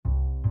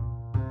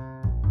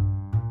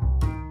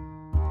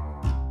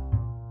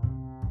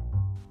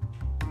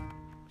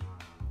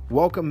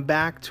Welcome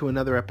back to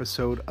another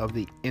episode of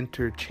the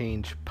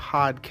Interchange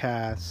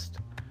Podcast.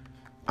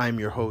 I'm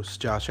your host,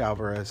 Josh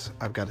Alvarez.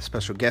 I've got a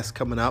special guest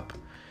coming up.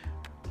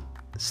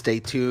 Stay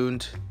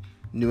tuned.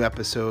 New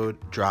episode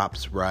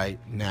drops right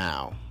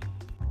now.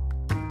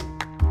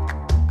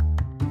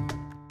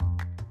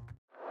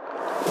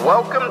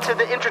 Welcome to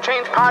the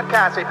Interchange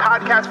Podcast, a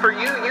podcast for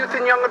you, youth,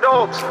 and young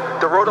adults.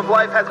 The road of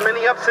life has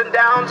many ups and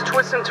downs,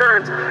 twists and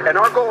turns, and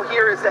our goal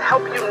here is to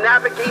help you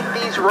navigate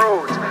these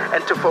roads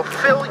and to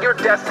fulfill your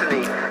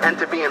destiny and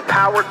to be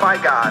empowered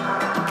by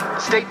God.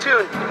 Stay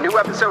tuned. New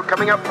episode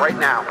coming up right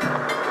now.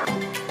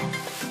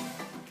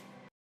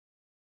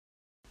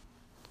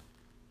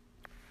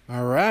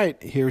 All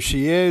right, here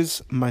she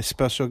is, my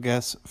special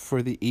guest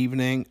for the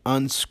evening,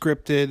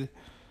 unscripted,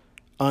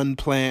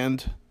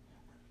 unplanned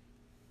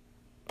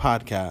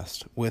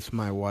podcast with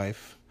my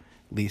wife,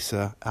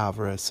 Lisa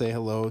Alvarez. Say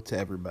hello to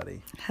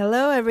everybody.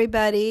 Hello,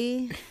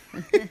 everybody.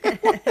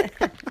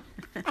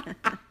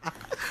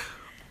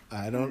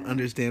 I don't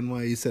understand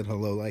why you said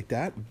hello like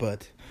that,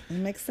 but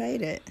I'm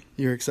excited.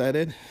 You're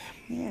excited?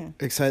 Yeah.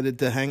 Excited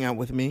to hang out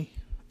with me.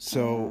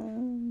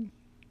 So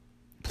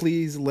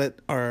please let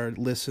our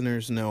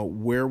listeners know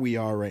where we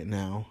are right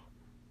now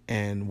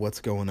and what's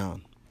going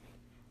on.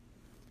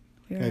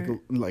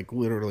 Like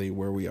literally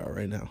where we are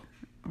right now.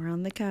 We're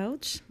on the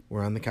couch.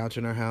 We're on the couch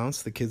in our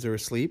house. The kids are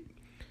asleep.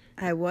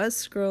 I was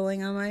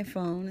scrolling on my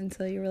phone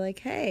until you were like,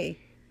 hey,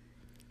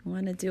 I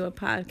want to do a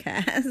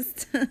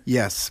podcast.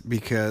 Yes,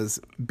 because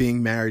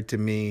being married to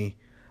me,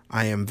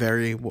 I am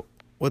very,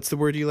 what's the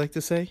word you like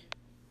to say?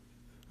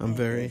 I'm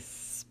very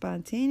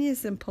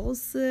spontaneous,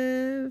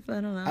 impulsive. I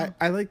don't know.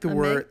 I like the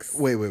word. Mix.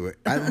 Wait.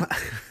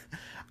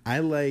 I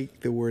like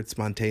the word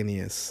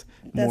spontaneous.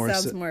 That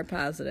sounds more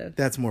positive.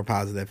 That's more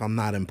positive. I'm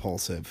not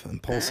impulsive.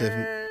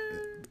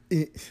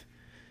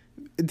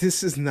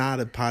 This is not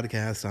a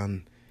podcast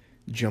on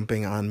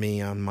jumping on me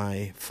on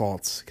my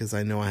faults, because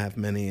I know I have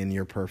many and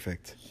you're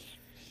perfect.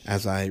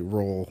 As I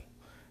do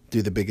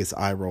the biggest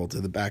eye roll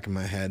to the back of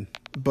my head.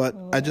 But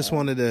I just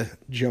wanted to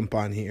jump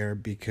on here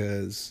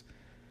because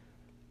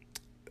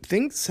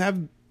things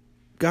have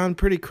gone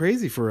pretty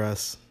crazy for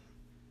us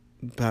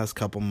the past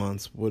couple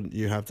months. What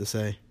you have to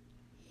say?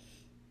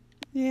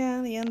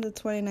 Yeah, the end of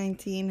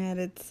 2019 had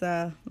its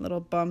little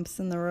bumps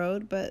in the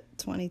road, but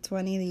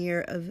 2020, the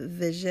year of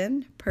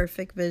vision,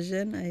 perfect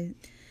vision. I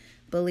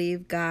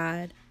believe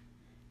God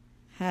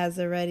has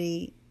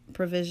already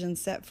provision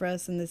set for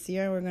us in this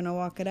year, and we're going to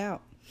walk it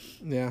out.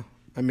 Yeah,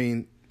 I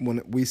mean,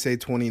 when we say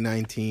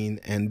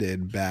 2019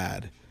 ended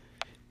bad,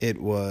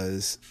 it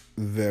was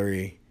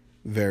very,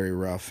 very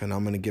rough, and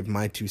I'm going to give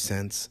my 2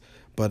 cents.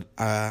 But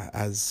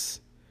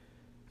as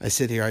I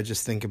sit here, I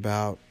just think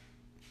about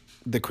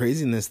the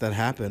craziness that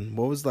happened.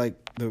 What was like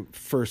the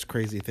first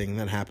crazy thing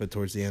that happened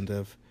towards the end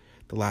of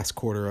the last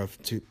quarter of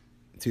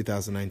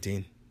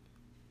 2019?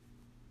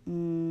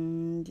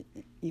 You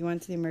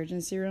went to the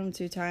emergency room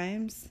 2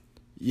 times?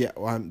 Yeah,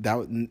 that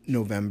was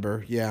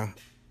November. Yeah.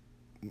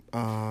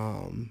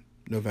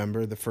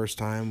 November, the first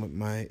time with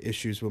my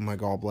issues with my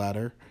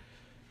gallbladder.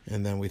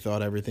 And then we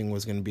thought everything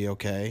was going to be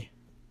okay.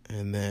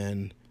 And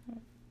then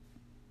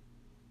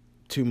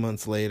 2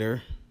 months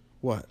later,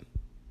 what?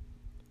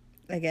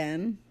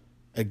 Again,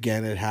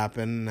 it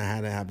happened. I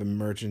had to have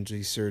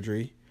emergency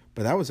surgery.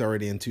 But that was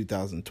already in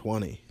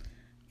 2020.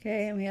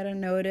 Okay, and we had a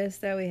notice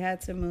that we had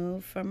to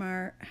move from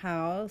our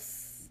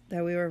house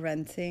that we were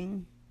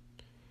renting.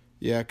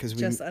 Yeah, because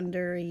just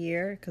under a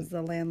year, because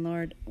the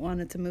landlord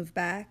wanted to move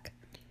back.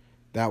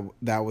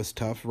 That was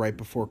tough right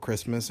before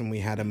Christmas, and we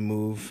had to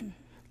move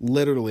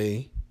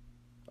literally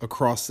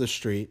across the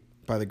street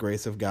by the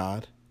grace of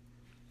God.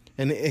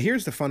 And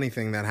here's the funny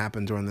thing that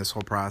happened during this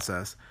whole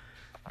process,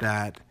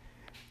 that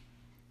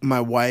my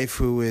wife,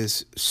 who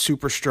is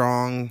super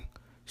strong,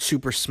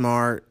 super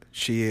smart,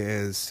 she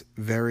is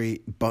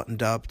very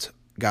buttoned up,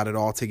 got it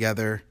all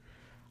together.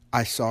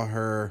 I saw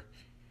her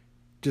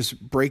just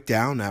break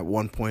down at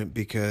one point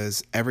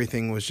because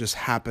everything was just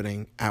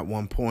happening at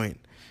one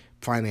point.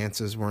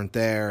 Finances weren't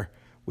there.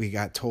 We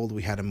got told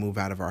we had to move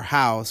out of our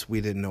house.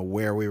 We didn't know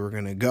where we were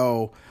going to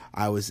go.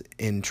 I was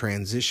in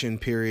transition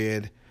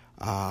period,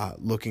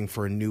 looking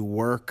for new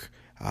work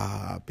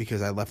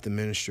because I left the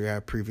ministry I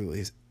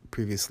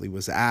previously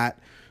was at.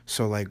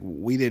 So like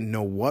we didn't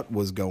know what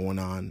was going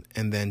on,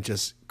 and then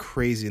just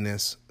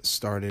craziness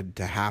started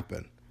to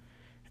happen.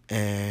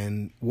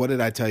 And what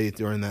did I tell you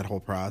during that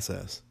whole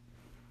process?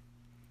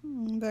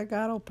 That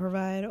God will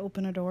provide,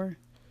 open a door.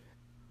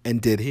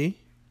 And did he?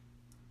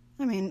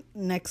 I mean,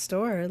 next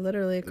door,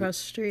 literally across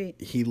the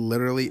street. He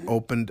literally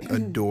opened a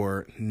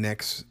door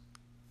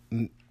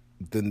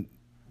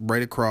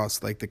right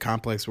across, like the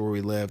complex where we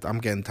lived. I'm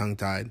getting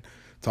tongue-tied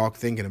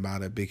thinking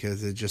about it,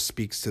 because it just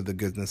speaks to the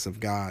goodness of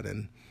God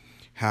and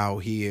how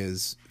he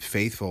is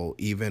faithful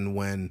even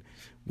when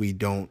we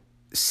don't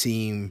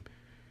seem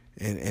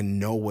and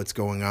know what's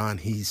going on.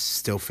 He's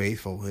still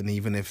faithful. And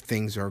even if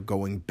things are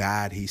going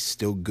bad, he's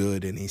still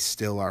good, and he's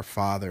still our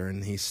Father,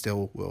 and he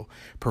still will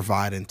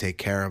provide and take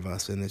care of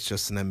us. And it's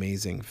just an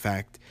amazing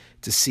fact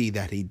to see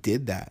that he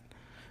did that.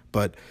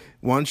 But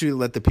why don't you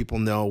let the people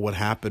know what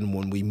happened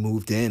when we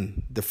moved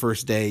in the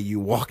first day you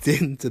walked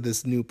into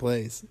this new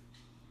place?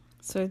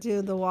 So I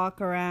do the walk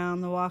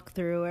around, the walk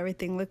through.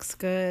 Everything looks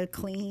good,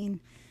 clean.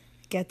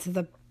 Get to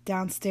the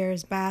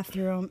downstairs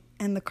bathroom,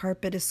 and the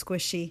carpet is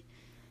squishy.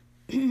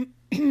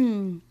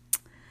 The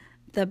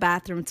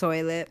bathroom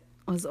toilet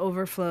was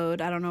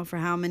overflowed. I don't know for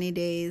how many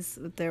days,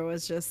 but there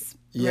was just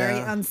very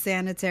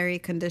unsanitary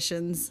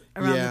conditions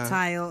around the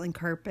tile and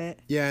carpet.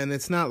 Yeah, and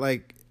it's not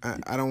like,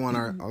 I don't want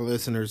our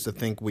listeners to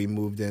think we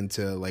moved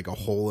into like a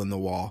hole in the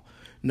wall.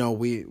 No,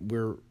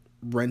 we're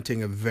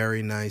renting a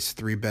very nice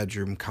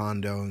 3-bedroom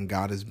condo, and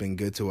God has been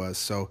good to us.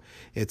 So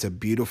it's a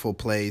beautiful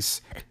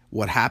place.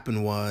 What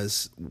happened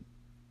was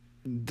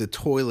the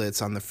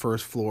toilets on the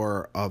first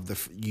floor of the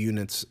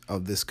units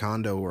of this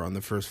condo were on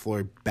the first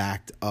floor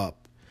backed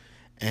up,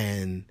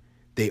 and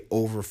they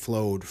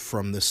overflowed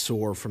from the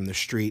sewer from the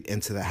street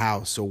into the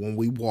house. So when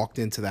we walked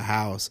into the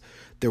house,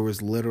 there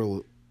was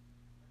literal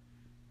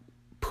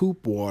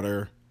poop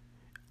water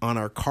on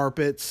our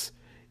carpets,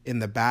 in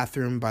the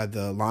bathroom, by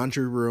the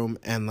laundry room,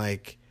 and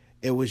like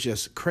it was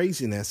just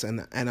craziness.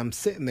 And I'm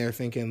sitting there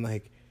thinking,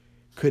 like,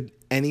 could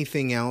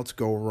anything else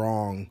go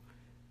wrong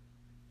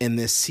in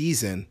this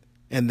season?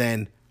 And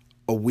then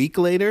a week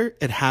later,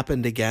 it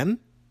happened again.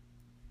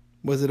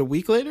 Was it a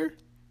week later?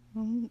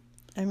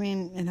 I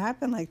mean, it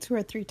happened like 2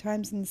 or 3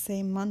 times in the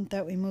same month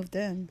that we moved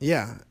in.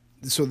 Yeah.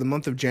 So the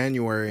month of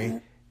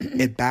January,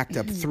 it backed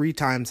up 3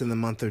 times in the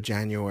month of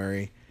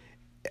January.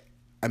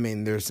 I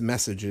mean, there's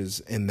messages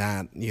in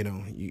that,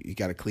 you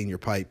got to clean your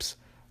pipes,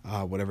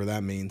 whatever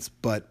that means.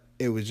 But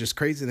it was just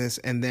craziness.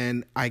 And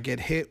then I get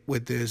hit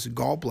with this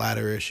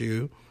gallbladder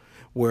issue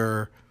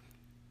where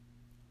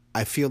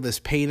I feel this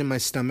pain in my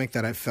stomach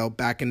that I felt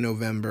back in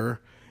November.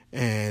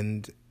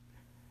 And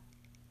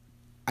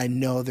I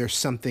know there's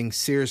something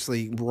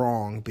seriously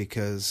wrong,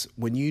 because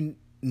when you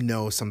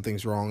know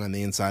something's wrong on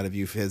the inside of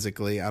you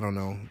physically, I don't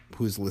know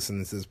who's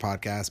listening to this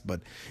podcast,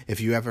 but if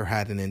you ever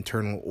had an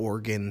internal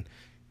organ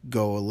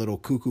go a little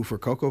cuckoo for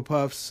Cocoa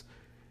Puffs,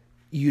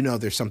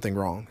 there's something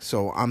wrong.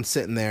 So I'm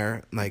sitting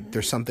there like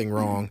there's something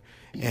wrong,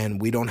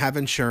 and we don't have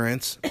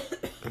insurance,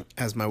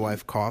 as my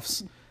wife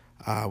coughs.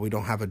 We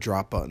don't have a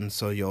drop button,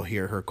 so you'll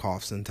hear her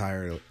coughs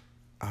entirely.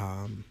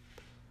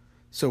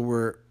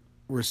 So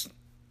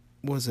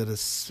was it a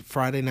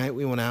Friday night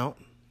we went out?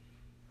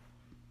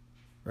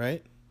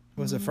 Right?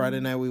 Was it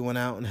Friday night we went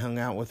out and hung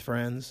out with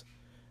friends?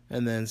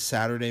 And then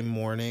Saturday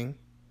morning,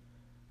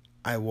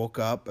 I woke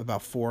up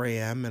about 4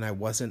 a.m. and I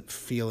wasn't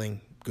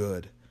feeling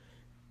good.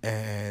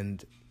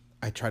 And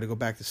I tried to go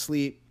back to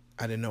sleep.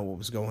 I didn't know what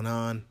was going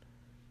on.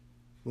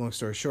 Long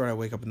story short, I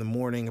wake up in the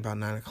morning about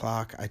 9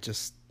 o'clock. I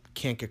just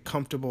can't get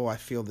comfortable. I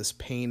feel this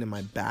pain in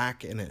my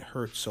back, and it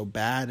hurts so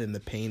bad, and the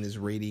pain is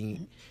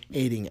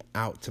radiating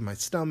out to my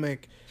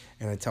stomach.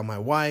 And I tell my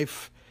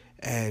wife,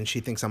 and she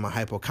thinks I'm a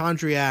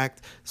hypochondriac.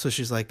 So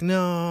she's like,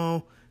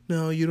 no,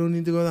 you don't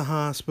need to go to the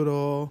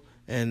hospital.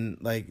 And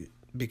like,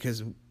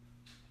 because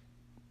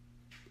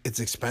it's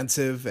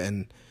expensive,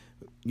 and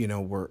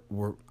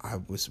I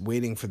was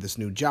waiting for this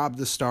new job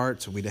to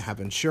start, so we didn't have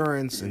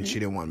insurance, and she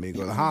didn't want me to go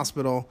to the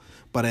hospital,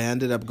 but I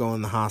ended up going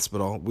to the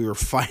hospital. We were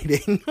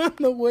fighting on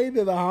the way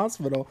to the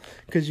hospital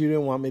because you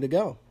didn't want me to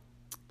go.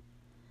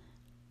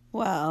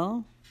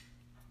 Well,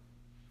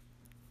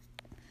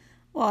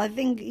 I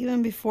think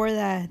even before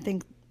that, I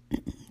think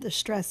the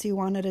stress, you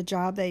wanted a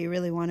job that you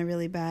really wanted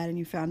really bad, and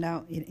you found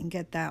out you didn't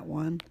get that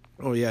one.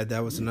 Oh yeah,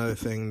 that was another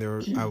thing.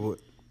 I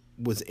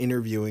was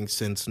interviewing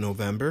since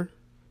November,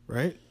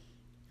 right?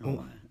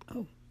 Oh.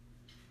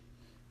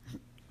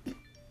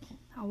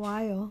 A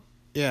while.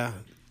 Yeah.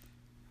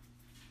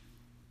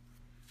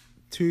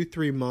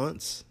 2-3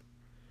 months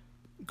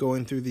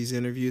going through these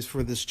interviews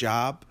for this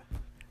job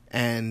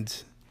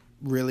and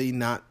really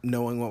not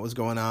knowing what was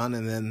going on.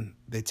 And then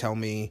they tell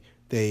me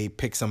they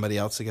pick somebody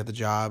else to get the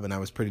job. And I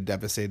was pretty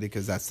devastated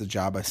because that's the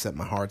job I set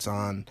my hearts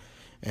on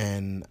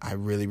and I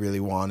really, really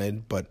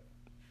wanted, but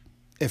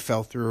it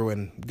fell through,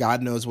 and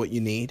God knows what you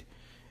need.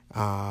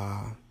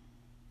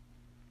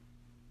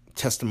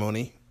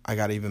 Testimony, I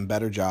got an even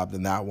better job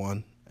than that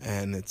one,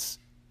 and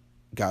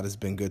God has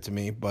been good to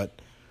me.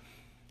 But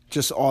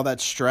just all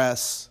that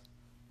stress,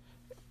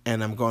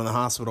 and I'm going to the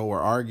hospital, we're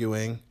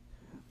arguing.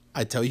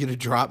 I tell you to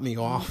drop me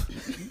off.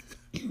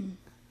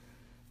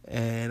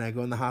 And I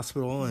go in the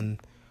hospital, and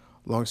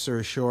long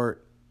story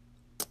short,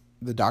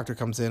 the doctor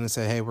comes in and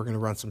say, hey, we're going to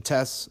run some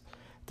tests.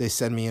 They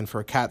send me in for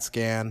a CAT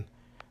scan.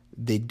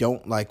 They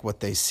don't like what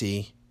they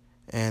see.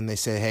 And they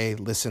say, hey,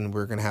 listen,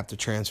 we're going to have to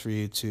transfer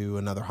you to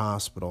another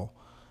hospital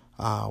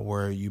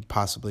where you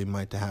possibly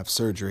might have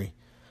surgery.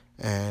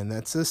 And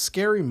that's a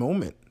scary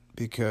moment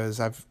because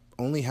I've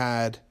only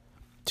had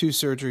 2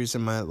 surgeries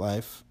in my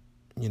life,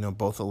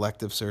 both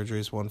elective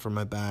surgeries, one for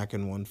my back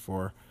and one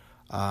for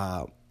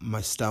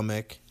my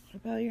stomach.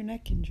 What about your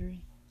neck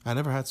injury? I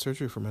never had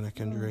surgery for my neck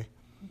injury.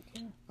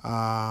 Okay.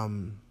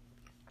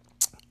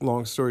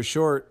 Long story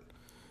short,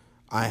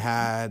 I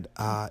had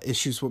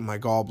issues with my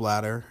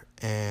gallbladder,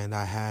 and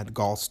I had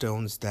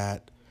gallstones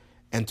that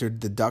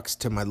entered the ducts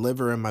to my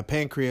liver and my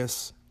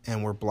pancreas,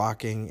 and were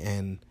blocking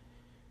and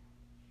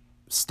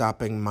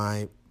stopping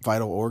my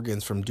vital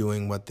organs from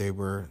doing what they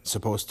were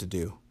supposed to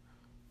do.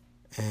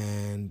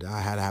 And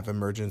I had to have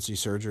emergency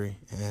surgery,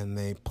 and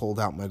they pulled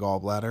out my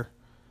gallbladder.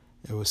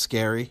 It was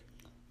scary.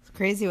 It's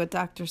crazy what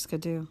doctors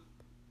could do.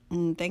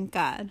 And thank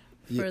God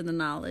for the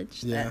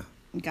knowledge that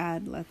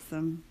God lets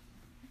them,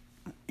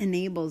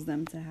 enables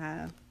them to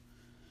have.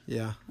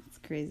 Yeah. It's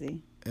crazy.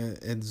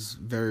 It's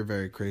very,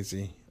 very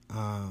crazy.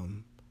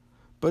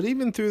 But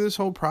even through this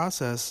whole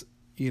process,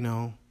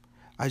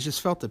 I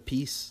just felt a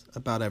peace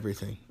about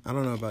everything. I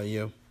don't know about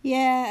you.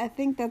 Yeah, I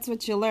think that's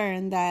what you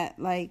learn, that,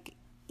 like,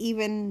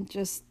 even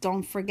just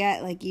don't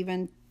forget, like,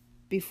 even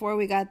before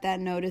we got that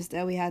notice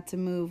that we had to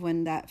move,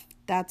 when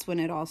that's when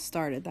it all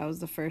started. That was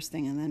the first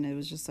thing, and then it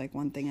was just like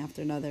one thing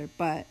after another.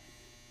 But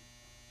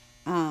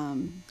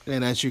and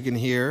as you can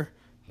hear,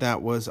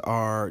 that was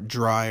our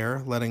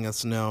dryer letting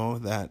us know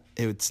that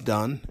it's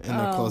done and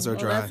the clothes are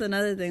dry. That's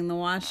another thing, the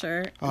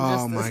washer.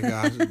 Oh my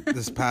gosh,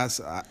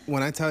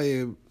 when I tell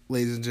you,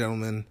 ladies and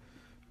gentlemen,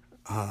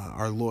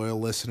 our loyal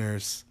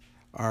listeners,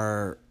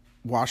 our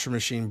washer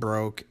machine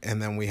broke,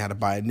 and then we had to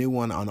buy a new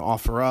one on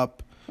OfferUp.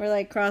 We're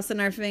like crossing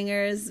our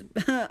fingers,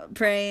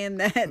 praying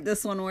that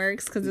this one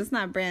works, because it's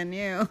not brand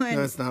new.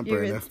 No, it's not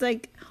brand new. It's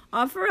like,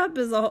 OfferUp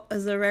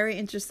is a very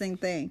interesting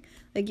thing.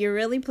 Like, you're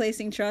really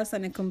placing trust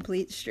on a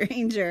complete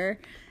stranger,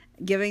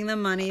 giving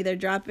them money. They're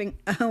dropping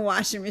a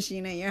washing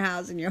machine at your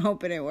house, and you're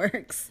hoping it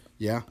works.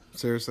 Yeah,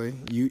 seriously.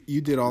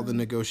 You did all the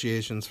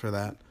negotiations for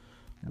that.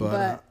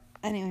 But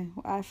anyway,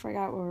 I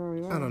forgot where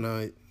we were. I don't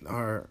know.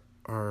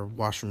 Our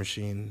washer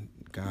machine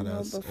got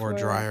us, or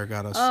dryer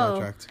got us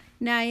sidetracked.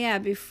 Now, yeah,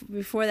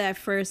 before that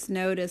first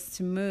notice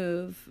to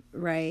move,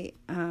 right?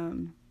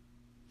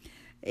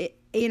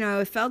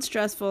 It felt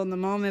stressful in the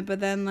moment, but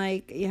then,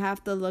 like, you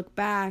have to look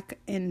back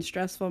in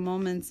stressful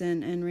moments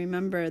and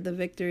remember the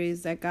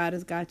victories that God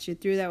has got you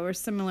through that were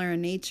similar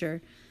in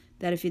nature.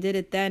 That if you did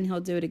it then, He'll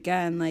do it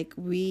again. Like,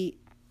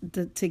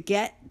 to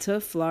get to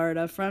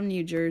Florida from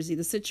New Jersey,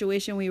 the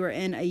situation we were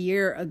in a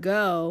year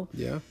ago.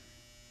 Yeah.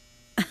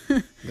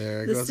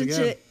 There it goes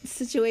again. The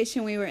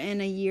situation we were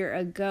in a year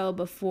ago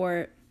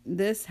before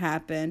this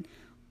happened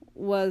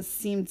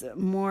seemed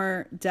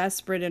more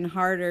desperate and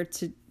harder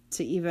to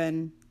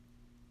even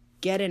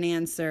get an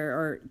answer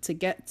or to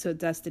get to a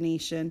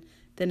destination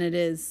than it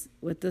is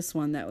with this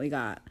one that we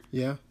got.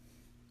 Yeah,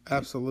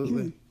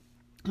 absolutely.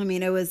 I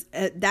mean, it was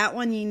that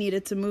one you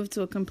needed to move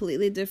to a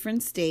completely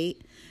different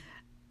state.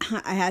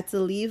 I had to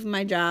leave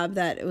my job.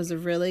 That it was a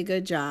really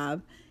good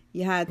job.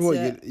 You had to.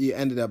 Well, you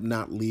ended up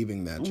not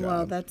leaving that job.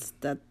 Well, that's.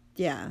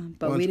 Yeah,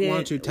 but we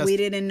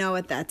didn't know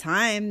at that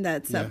time.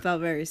 That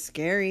felt very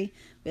scary.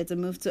 We had to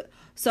move to.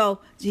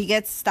 So he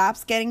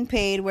stops getting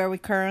paid where we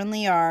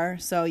currently are.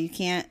 So you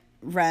can't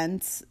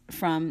rent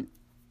from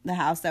the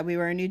house that we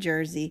were in New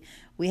Jersey.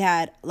 We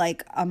had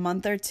like a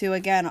month or two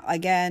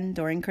again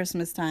during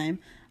Christmas time.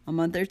 A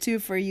month or two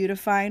for you to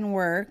find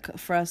work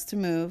for us to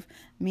move.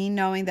 Me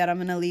knowing that I'm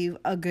going to leave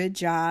a good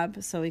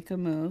job so we could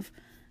move.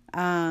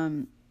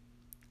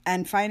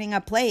 And finding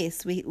a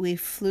place. We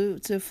flew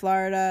to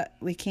Florida.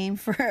 We came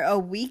for a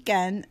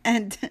weekend,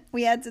 and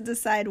we had to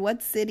decide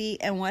what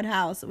city and what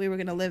house we were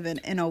going to live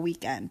in a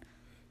weekend.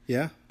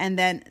 Yeah. And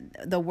then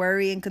the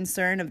worry and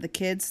concern of the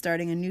kids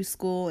starting a new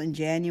school in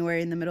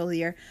January in the middle of the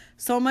year.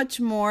 So much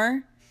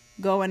more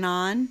going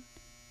on.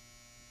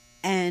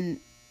 And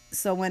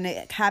so when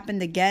it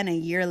happened again, a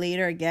year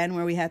later again,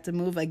 where we had to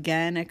move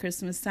again at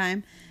Christmas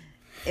time,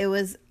 it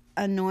was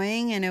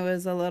annoying and it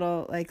was a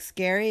little like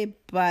scary,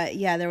 but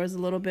yeah, there was a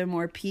little bit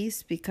more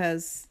peace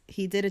because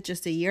he did it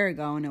just a year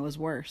ago and it was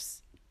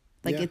worse.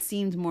 Like it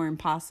seemed more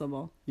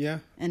impossible. Yeah.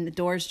 And the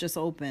doors just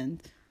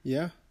opened.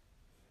 Yeah.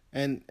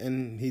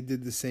 And he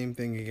did the same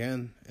thing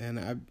again. And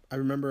I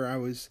remember I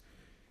was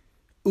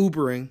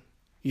Ubering,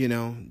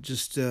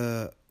 just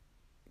to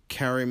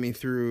carry me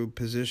through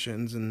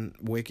positions, and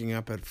waking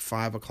up at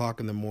 5 o'clock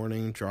in the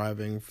morning,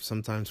 driving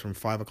sometimes from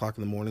 5 o'clock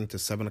in the morning to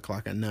 7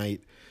 o'clock at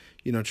night,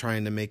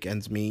 trying to make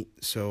ends meet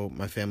so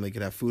my family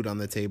could have food on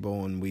the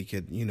table and we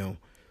could,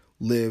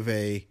 live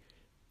a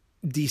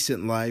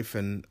decent life.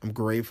 And I'm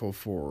grateful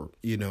for,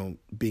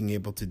 being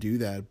able to do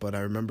that. But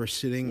I remember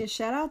sitting. Yeah,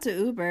 shout out to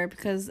Uber,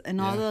 because in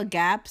all the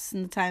gaps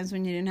and the times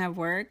when you didn't have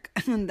work,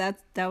 that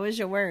was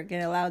your work. It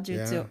allowed you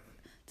to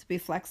be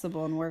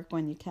flexible and work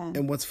when you can.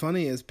 And what's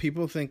funny is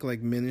people think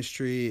like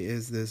ministry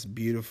is this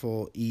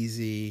beautiful,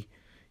 easy,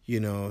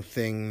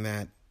 thing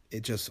that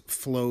it just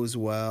flows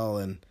well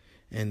and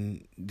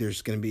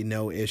there's going to be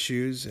no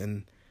issues,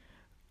 and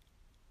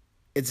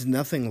it's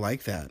nothing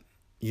like that.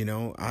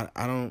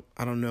 I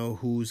don't know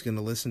who's going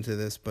to listen to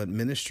this, but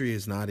ministry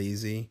is not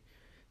easy.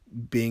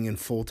 Being in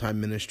full-time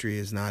ministry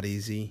is not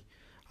easy.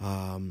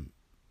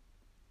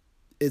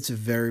 It's a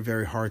very,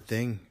 very hard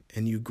thing,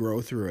 and you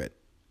grow through it,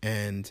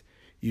 and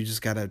you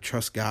just got to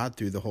trust God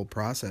through the whole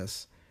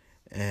process.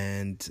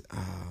 And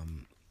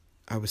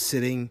I was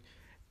sitting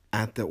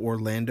at the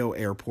Orlando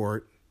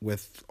airport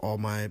with all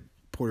my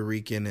Puerto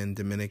Rican and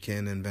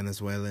Dominican and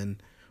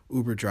Venezuelan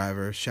Uber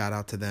drivers. Shout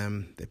out to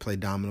them. They play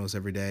dominoes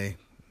every day.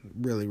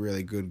 really,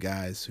 really good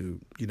guys who,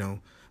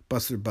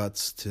 bust their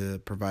butts to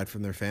provide for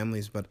their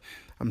families. But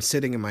I'm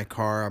sitting in my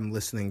car, I'm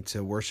listening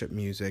to worship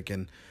music,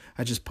 and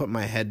I just put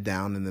my head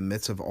down in the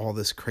midst of all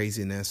this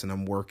craziness, and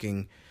I'm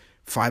working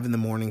 5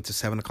 a.m. to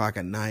 7 o'clock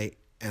at night,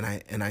 and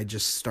I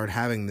just start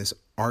having this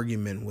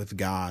argument with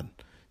God,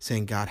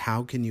 saying, God,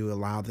 how can you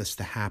allow this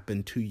to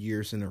happen 2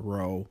 years in a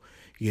row?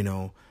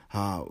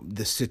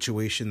 The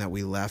situation that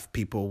we left,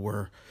 people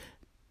were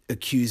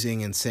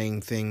accusing and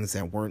saying things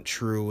that weren't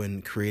true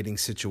and creating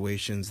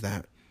situations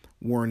that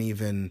weren't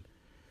even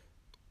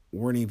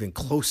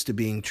close to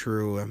being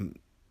true.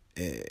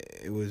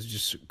 It was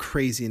just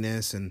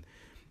craziness, and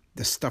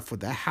the stuff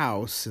with the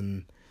house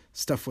and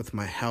stuff with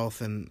my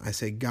health. And I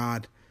say,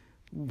 God,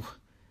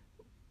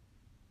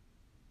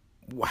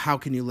 how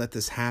can you let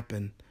this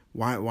happen?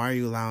 Why are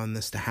you allowing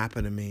this to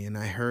happen to me? And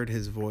I heard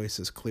his voice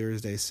as clear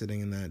as day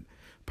sitting in that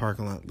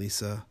parking lot,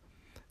 Lisa.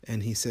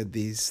 And he said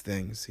these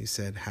things. He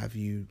said, have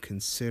you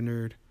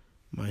considered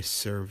my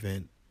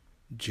servant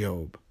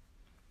Job?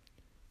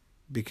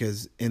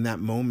 Because in that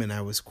moment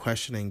I was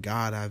questioning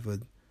God.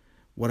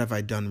 What have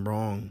I done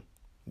wrong?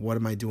 What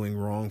am I doing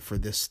wrong for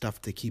this stuff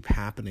to keep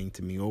happening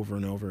to me over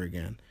and over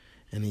again?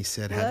 And he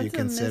said, have you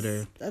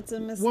considered... That's a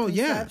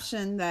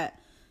misconception that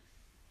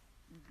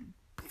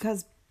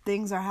because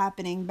things are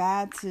happening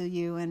bad to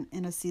you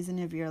in a season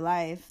of your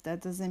life,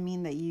 that doesn't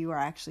mean that you are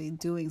actually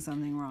doing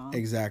something wrong.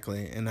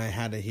 Exactly. And I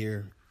had to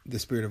hear the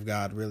Spirit of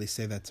God really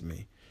say that to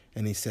me.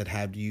 And he said,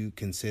 have you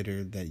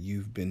considered that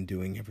you've been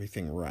doing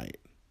everything right?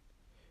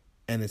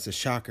 And it's a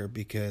shocker,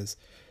 because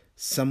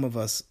some of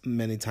us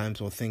many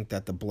times will think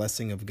that the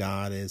blessing of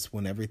God is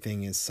when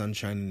everything is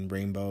sunshine and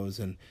rainbows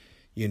and,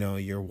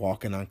 you're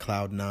walking on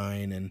cloud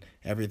 9 and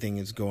everything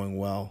is going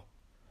well.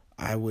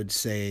 I would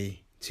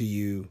say to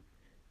you,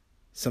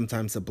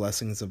 sometimes the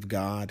blessings of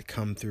God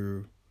come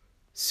through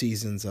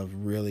seasons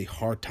of really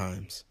hard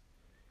times,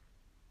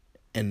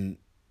 and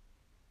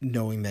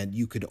knowing that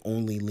you could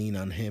only lean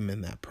on him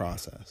in that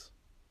process.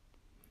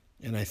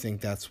 And I think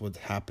that's what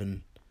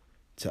happened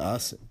to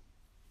us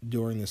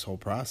during this whole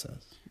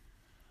process.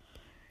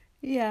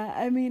 Yeah,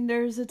 I mean,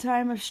 there's a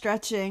time of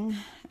stretching.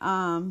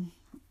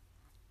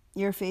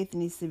 Your faith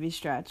needs to be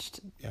stretched.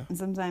 Yeah. And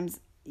sometimes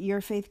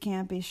your faith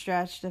can't be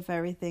stretched if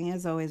everything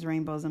is always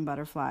rainbows and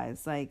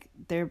butterflies. Like,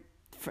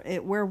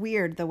 we're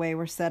weird the way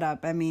we're set up.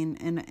 I mean,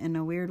 in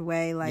a weird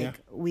way,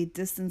 we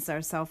distance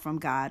ourselves from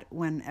God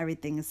when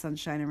everything is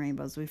sunshine and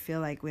rainbows. We feel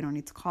like we don't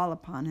need to call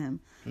upon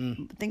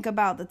him. Think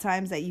about the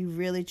times that you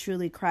really,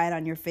 truly cried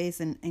on your face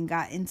and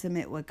got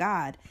intimate with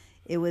God.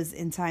 It was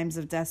in times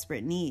of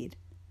desperate need.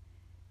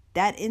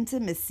 That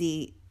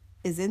intimacy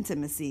is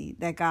intimacy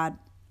that God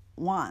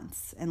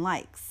wants and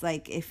likes.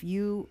 Like, if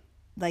you,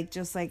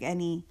 just like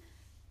any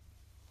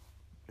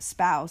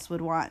spouse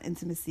would want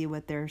intimacy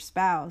with their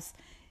spouse,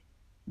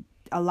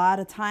 a lot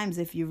of times,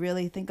 if you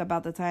really think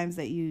about the times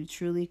that you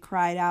truly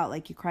cried out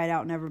like you cried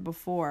out never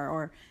before,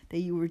 or that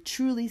you were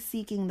truly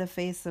seeking the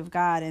face of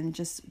God and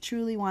just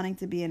truly wanting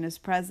to be in his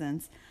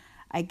presence,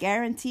 I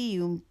guarantee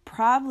you,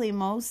 probably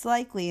most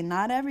likely,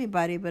 not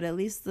everybody, but at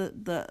least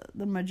the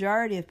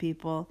majority of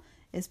people,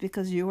 it's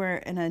because you were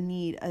in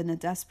a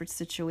desperate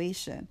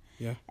situation.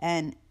 Yeah.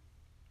 And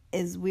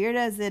as weird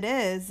as it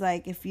is,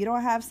 like, if you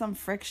don't have some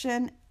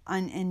friction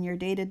in your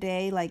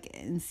day-to-day, like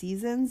in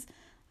seasons,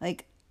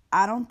 like,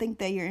 I don't think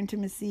that your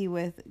intimacy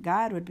with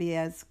God would be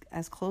as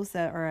close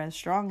or as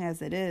strong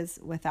as it is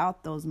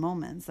without those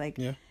moments. Like,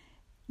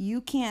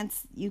 you can't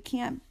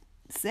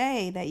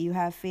say that you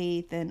have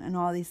faith and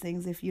all these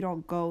things if you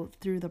don't go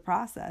through the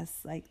process.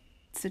 Like,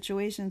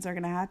 situations are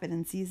going to happen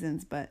in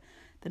seasons, but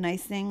the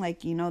nice thing, like,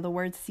 the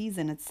word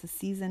season, it's a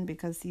season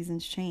because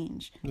seasons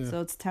change. Yeah.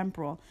 So it's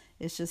temporal.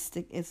 It's just,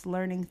 it's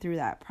learning through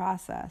that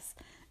process.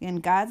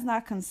 And God's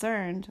not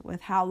concerned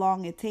with how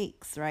long it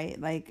takes, right?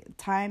 Like,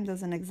 time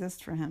doesn't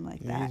exist for him like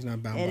that. He's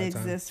not bound it by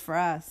exists time. For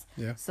us.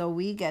 Yeah. So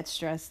we get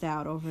stressed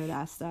out over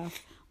that stuff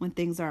when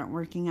things aren't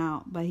working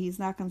out. But he's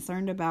not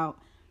concerned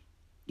about,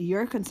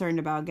 you're concerned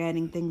about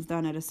getting things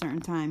done at a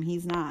certain time.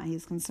 He's not.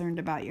 He's concerned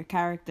about your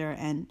character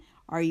and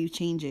are you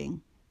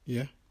changing?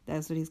 Yeah.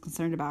 That's what he's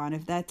concerned about. And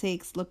if that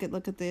takes, look at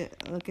what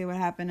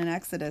happened in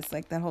Exodus,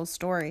 like that whole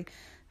story,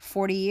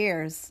 40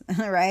 years,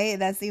 right?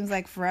 That seems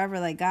like forever.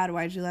 Like, God,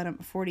 why'd you let him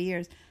 40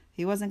 years?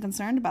 He wasn't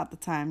concerned about the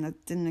time.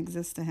 That didn't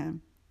exist to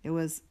him. It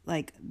was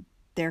like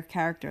their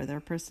character, their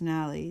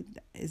personality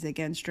is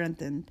again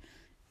strengthened.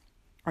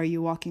 Are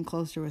you walking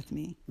closer with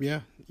me?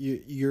 Yeah.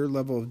 Your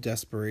level of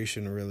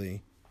desperation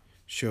really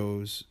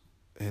shows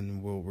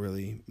and will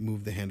really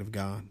move the hand of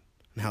God,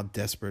 and how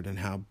desperate and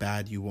how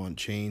bad you want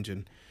change,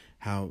 and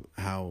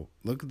how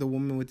look at the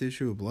woman with the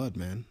issue of blood,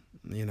 man.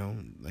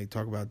 Like,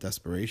 talk about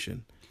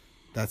desperation.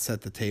 That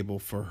set the table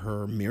for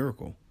her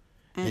miracle.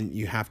 And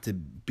you have to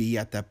be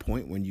at that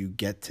point when you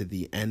get to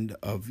the end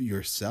of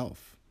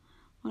yourself.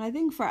 Well, I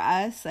think for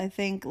us,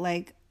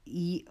 like,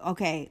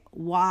 okay,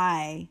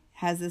 why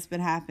has this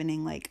been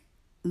happening? Like,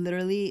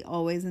 literally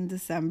always in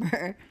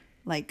December,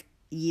 like,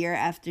 year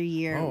after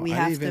year, we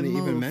have to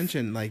move. Even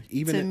mention, like,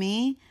 even to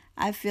me,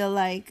 I feel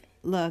like,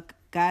 look,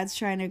 God's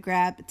trying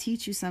to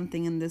teach you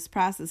something in this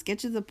process.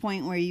 Get you to the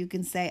point where you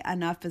can say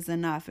enough is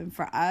enough. And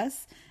for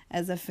us,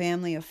 as a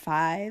family of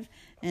 5,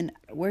 and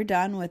we're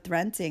done with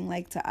renting.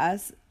 Like, to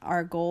us,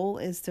 our goal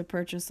is to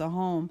purchase a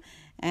home.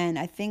 And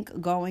I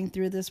think going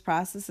through this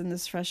process and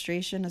this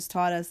frustration has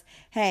taught us,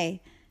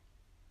 hey,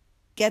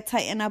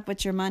 tighten up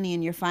with your money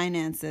and your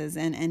finances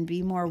and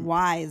be more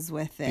wise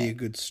with it. Be a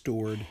good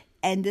steward.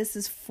 And this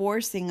is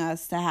forcing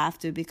us to have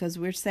to, because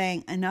we're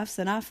saying enough's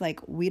enough. Like,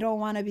 we don't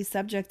want to be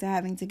subject to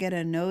having to get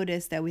a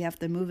notice that we have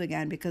to move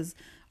again because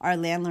our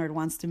landlord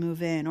wants to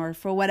move in, or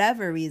for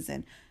whatever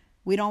reason.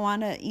 We don't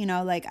want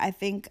to, like, I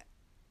think,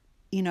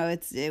 we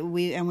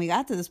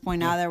got to this point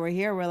now that we're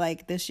here. We're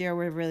like, this year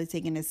we're really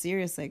taking it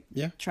serious, like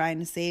trying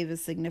to save a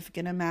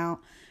significant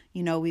amount.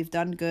 We've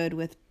done good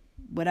with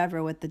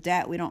with the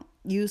debt. We don't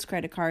use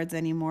credit cards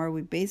anymore.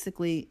 We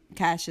basically,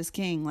 cash is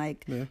king.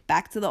 Like,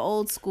 back to the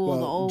old school,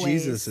 the old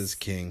ways. Jesus is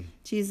king.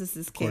 Jesus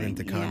is king. According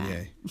to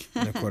Kanye.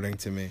 And according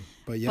to me.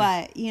 But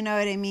But you know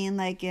what I mean?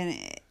 Like,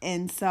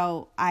 and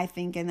so I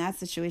think in that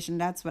situation,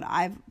 that's what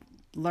I've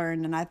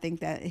learned. And I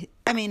think that,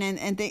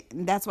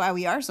 that's why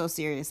we are so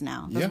serious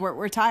now. Because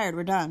we're tired.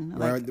 We're done.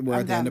 We're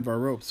at the end of our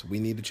ropes. We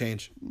need to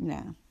change.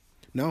 Yeah.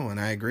 No, and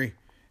I agree.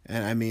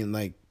 And I mean,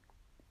 like,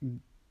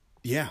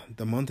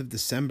 the month of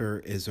December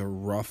is a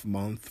rough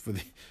month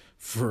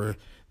for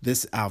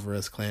this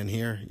Alvarez clan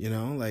here,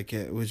 like,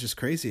 it was just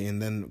crazy.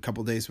 And then a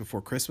couple days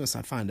before Christmas,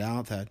 I find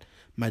out that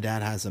my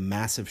dad has a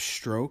massive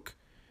stroke.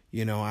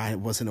 I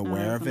wasn't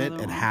aware of it.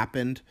 It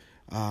happened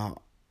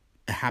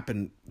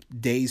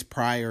days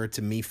prior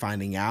to me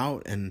finding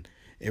out, and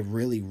it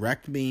really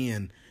wrecked me.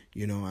 And,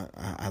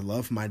 I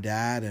love my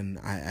dad, and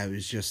I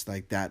was just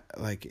like that.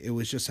 Like, it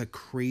was just a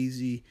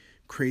crazy,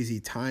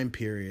 crazy time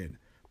period.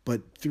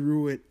 But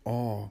through it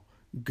all,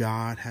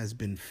 God has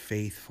been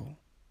faithful,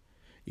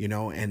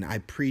 and I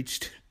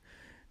preached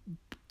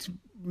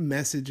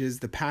messages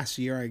the past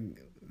year.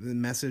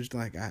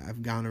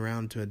 I've gone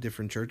around to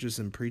different churches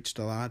and preached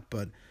a lot,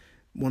 but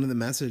one of the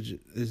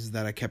messages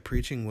that I kept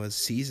preaching was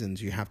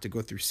seasons. You have to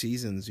go through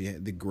seasons. You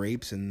had the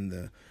grapes and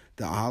the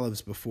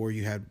olives before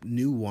you had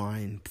new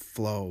wine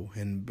flow,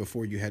 and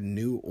before you had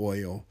new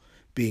oil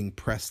being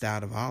pressed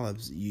out of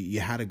olives.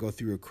 You had to go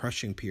through a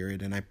crushing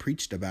period, and I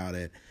preached about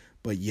it.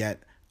 But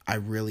yet I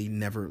really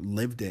never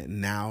lived it. And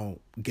now,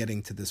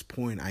 getting to this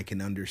point, I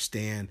can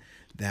understand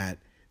that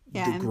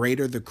the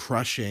greater the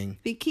crushing.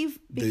 Be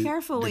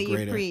careful what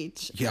you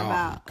preach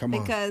about.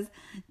 Because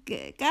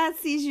God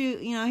sees you,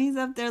 he's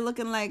up there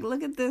looking like,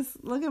 look at this,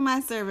 look at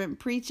my servant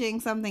preaching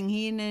something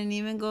he didn't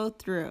even go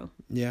through.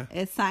 Yeah.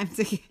 It's time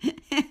to,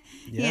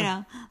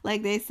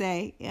 like they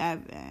say, a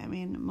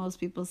lot of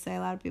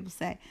people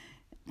say,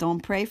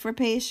 don't pray for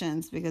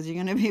patience, because you're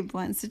going to be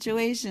put in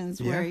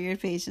situations where your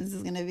patience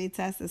is going to be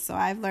tested. So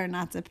I've learned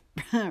not to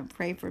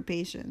pray for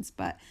patience.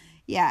 But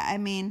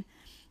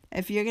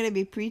if you're going to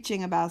be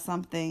preaching about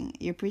something,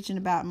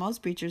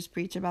 most preachers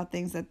preach about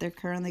things that they're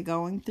currently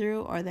going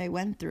through or they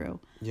went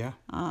through. Yeah.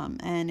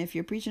 And if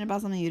you're preaching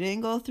about something you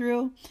didn't go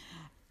through,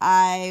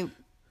 I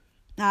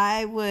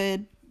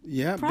would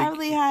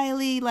probably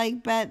highly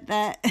bet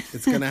that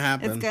it's gonna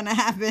happen. It's gonna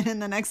happen in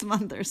the next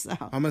month or so.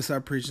 I'm gonna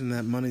start preaching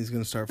that money's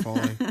gonna start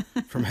falling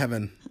from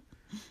heaven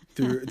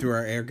through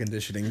our air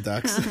conditioning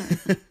ducts.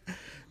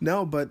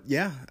 No, but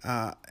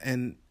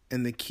and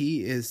the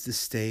key is to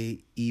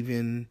stay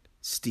even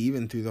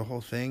Steven through the whole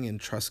thing and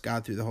trust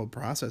God through the whole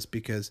process,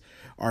 because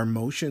our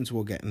emotions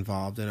will get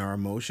involved, and our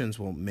emotions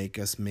will make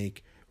us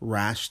make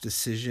rash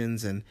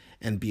decisions and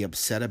be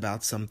upset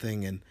about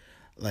something. And,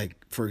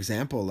 like, for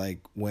example, like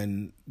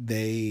when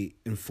they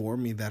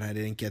informed me that I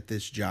didn't get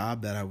this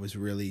job that I was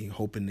really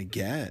hoping to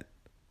get,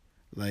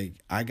 like,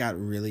 I got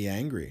really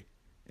angry,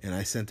 and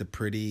I sent a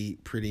pretty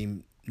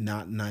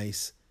not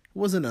nice, it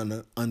wasn't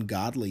an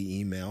ungodly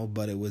email,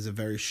 but it was a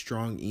very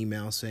strong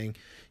email saying,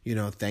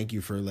 thank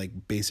you for,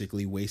 like,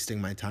 basically wasting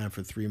my time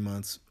for 3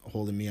 months,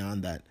 holding me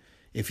on that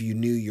if you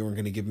knew you weren't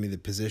going to give me the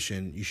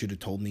position, you should have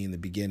told me in the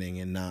beginning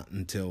and not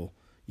until,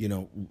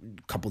 a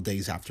couple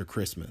days after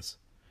Christmas.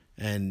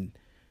 And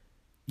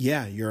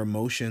your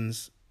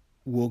emotions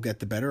will get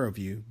the better of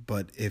you.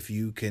 But if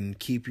you can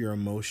keep your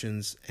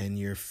emotions and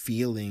your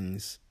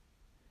feelings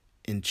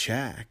in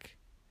check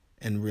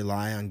and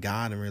rely on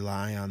God and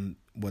rely on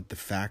what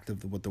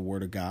the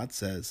Word of God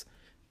says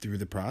through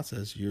the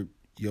process,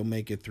 you'll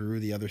make it through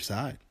the other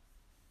side.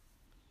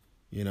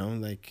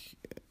 Like,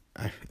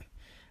 I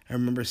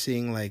remember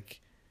seeing,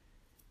 like,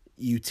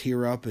 you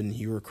tear up and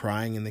you were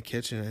crying in the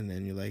kitchen,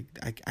 and you're like,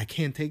 I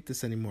can't take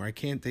this anymore. I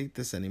can't take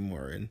this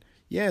anymore. And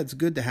it's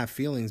good to have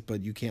feelings,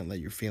 but you can't let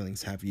your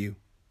feelings have you.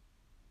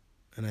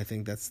 And I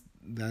think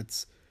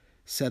that's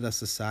set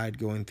us aside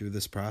going through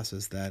this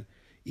process, that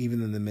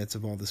even in the midst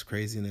of all this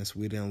craziness,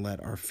 we didn't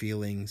let our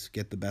feelings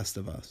get the best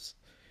of us.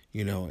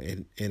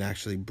 It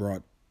actually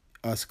brought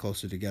us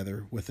closer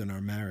together within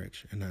our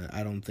marriage. And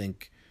I don't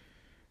think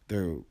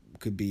there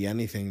could be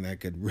anything that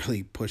could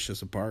really push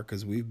us apart,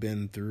 because we've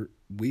been through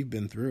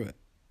it.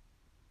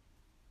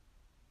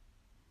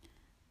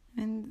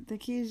 And the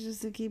key is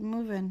just to keep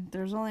moving.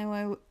 There's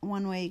only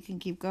one way you can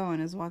keep going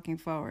is walking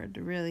forward.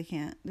 You really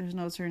can't. There's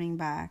no turning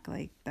back.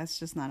 Like, that's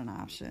just not an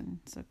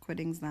option. So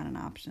quitting's not an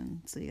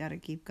option. So you got to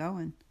keep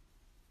going.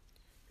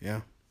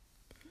 Yeah.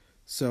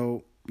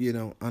 So,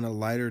 on a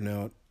lighter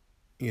note,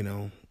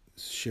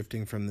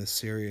 shifting from this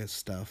serious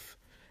stuff,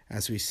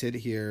 as we sit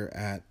here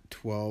at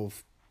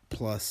 12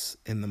 plus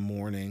in the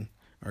morning,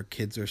 our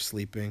kids are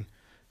sleeping.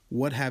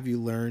 What have you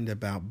learned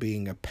about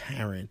being a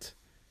parent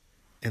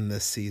in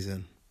this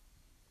season?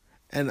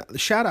 And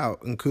shout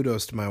out and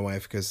kudos to my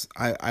wife, because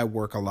I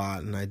work a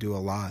lot and I do a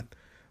lot,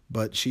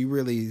 but she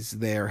really is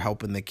there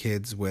helping the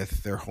kids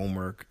with their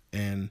homework.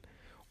 And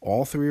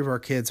all three of our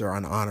kids are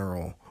on honor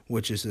roll,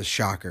 which is a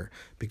shocker,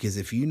 because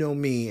if you know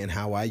me and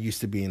how I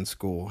used to be in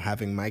school,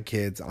 having my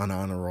kids on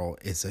honor roll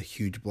is a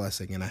huge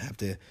blessing. And I have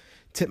to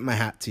tip my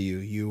hat to you.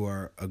 You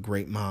are a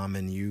great mom,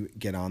 and you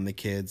get on the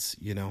kids,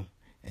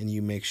 and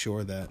you make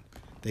sure that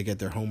they get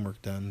their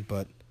homework done.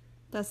 But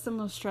that's the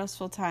most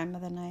stressful time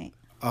of the night.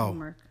 Oh.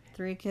 Homework.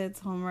 3 kids,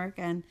 homework,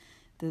 and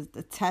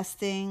the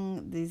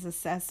testing, these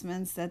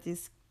assessments that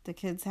the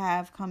kids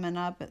have coming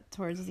up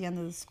towards the end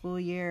of the school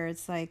year.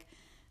 It's like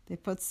they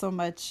put so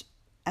much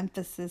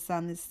emphasis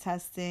on this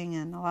testing,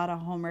 and a lot of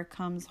homework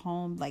comes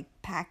home, like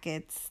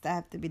packets that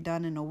have to be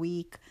done in a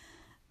week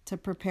to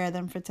prepare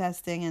them for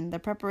testing. And the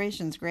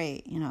preparation's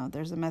great.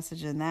 There's a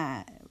message in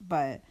that,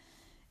 but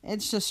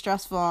it's just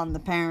stressful on the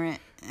parent.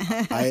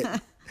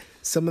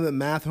 Some of the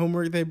math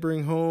homework they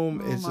bring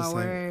home is just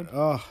word.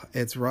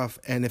 It's rough.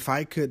 And if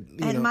I could,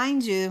 and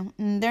mind you,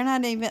 they're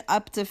not even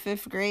up to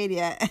 5th grade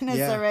yet, and it's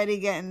already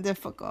getting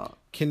difficult.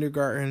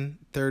 Kindergarten,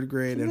 3rd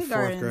grade, and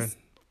 4th grade.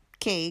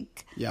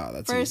 Cake. Yeah,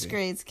 that's First easy.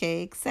 grade's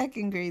cake.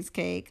 2nd grade's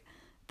cake.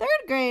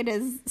 3rd grade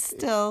is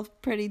still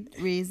pretty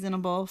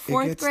reasonable.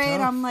 4th grade,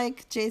 tough. I'm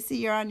like, JC,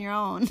 you're on your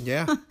own.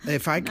 Yeah,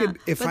 if I could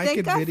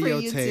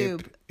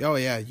videotape. Oh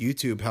yeah,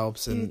 YouTube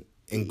helps, and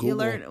Google. You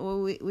learn.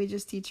 Well, we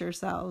just teach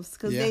ourselves,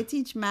 because they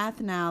teach math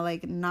now,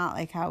 like not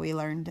like how we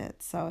learned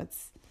it. So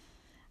it's,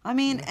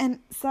 and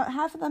so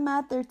half of the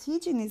math they're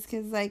teaching these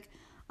kids, like,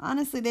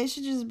 honestly, they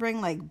should just bring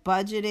like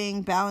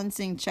budgeting,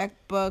 balancing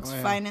checkbooks,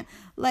 finance,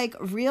 like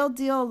real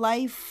deal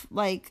life,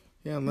 like.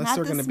 Yeah, unless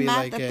they're going to be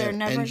like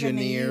an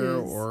engineer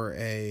or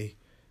a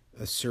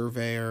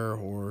surveyor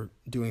or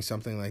doing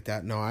something like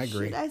that. No, I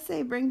agree. Should I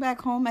say bring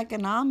back home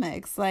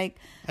economics? Like,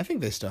 I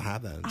think they still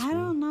have that in school. I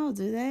don't know.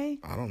 Do they?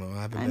 I don't know.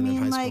 I haven't been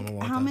in high school in a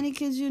long time. How many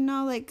kids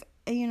like,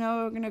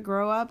 are going to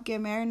grow up, get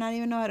married, not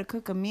even know how to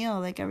cook a meal?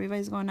 Like,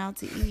 everybody's going out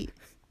to eat.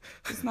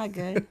 It's not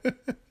good.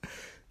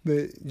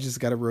 You just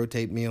got to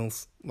rotate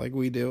meals like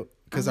we do,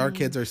 because our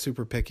kids are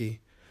super picky.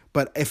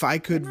 But if I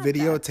could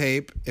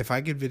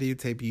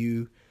videotape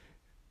you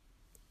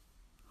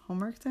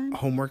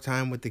homework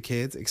time with the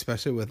kids,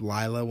 especially with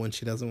Lila when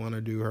she doesn't want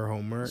to do her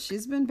homework.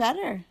 She's been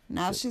better.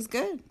 Now she's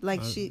good.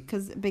 Like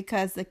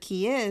because the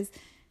key is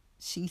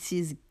she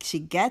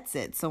gets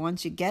it. So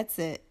once she gets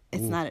it,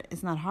 it's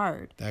not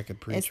hard. That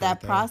could preach. It's that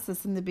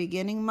process in the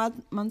beginning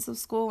months of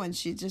school when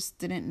she just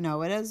didn't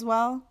know it as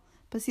well.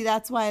 But see,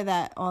 that's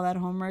why all that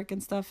homework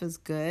and stuff is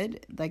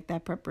good, like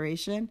that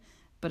preparation.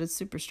 But it's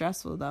super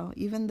stressful though.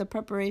 Even the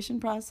preparation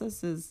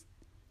process is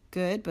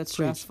good, but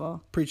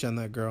stressful. Preach on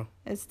that, girl.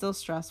 It's still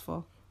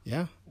stressful.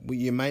 Yeah.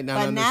 You might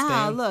not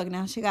understand. But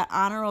now she got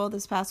honor roll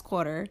this past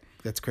quarter.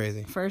 That's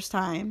crazy. First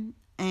time.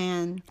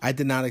 And I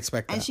did not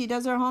expect that. And she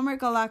does her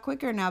homework a lot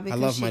quicker now because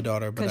I love my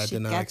daughter, but I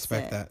did not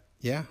expect that.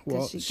 Yeah.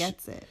 Well, she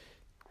gets it.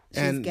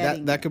 And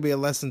that could be a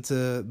lesson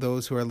to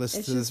those who are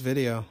listening to this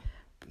video.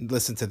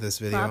 Listen to this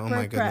video. Oh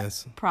my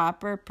goodness.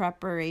 Proper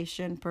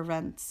preparation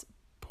prevents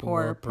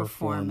poor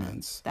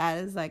performance.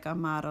 That is like a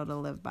motto to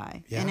live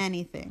by in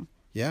anything.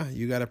 Yeah,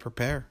 you got to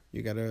prepare.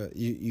 You got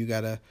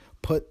to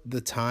put the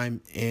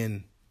time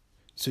in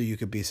so you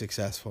could be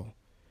successful.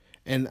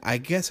 And I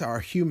guess our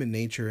human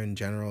nature in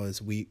general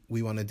is we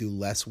want to do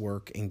less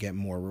work and get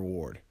more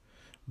reward.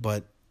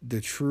 But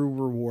the true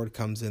reward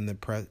comes in the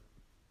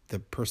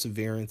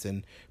perseverance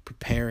and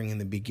preparing in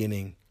the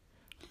beginning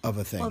of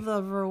a thing. Well,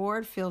 the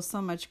reward feels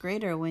so much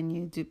greater when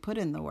you do put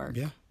in the work.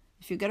 Yeah.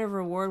 If you get a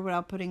reward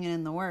without putting it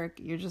in the work,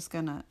 it's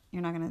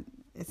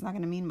not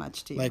gonna mean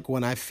much to you. Like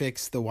when I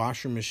fixed the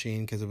washer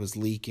machine because it was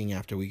leaking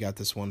after we got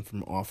this one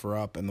from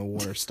OfferUp and the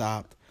water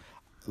stopped.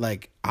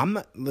 Like,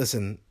 my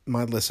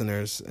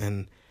listeners,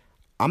 and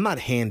I'm not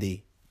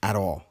handy at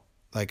all.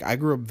 Like, I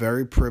grew up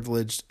very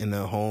privileged in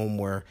a home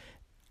where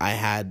I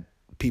had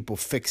people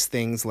fix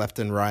things left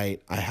and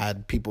right. I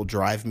had people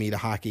drive me to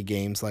hockey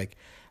games. Like,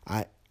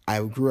 I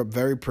grew up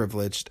very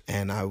privileged,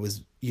 and I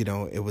was,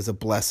 it was a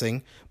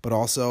blessing, but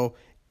also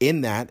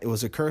in that it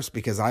was a curse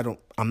because I'm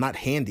not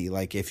handy.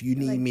 Like, if you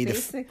need me to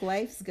basic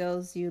life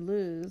skills, you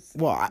lose.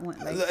 Well,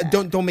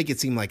 don't make it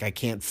seem like I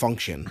can't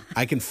function.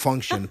 I can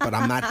function, but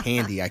I'm not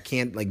handy. I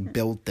can't like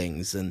build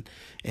things and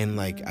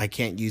like I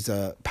can't use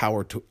a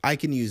power tool. I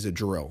can use a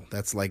drill.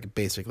 That's like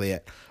basically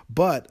it.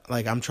 But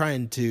like I'm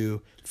trying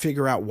to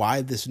figure out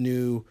why this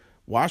new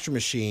washer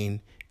machine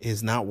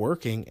is not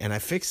working, and I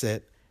fix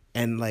it,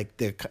 and like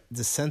the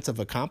sense of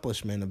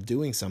accomplishment of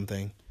doing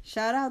something.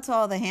 Shout out to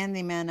all the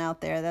handyman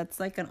out there. That's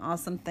like an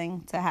awesome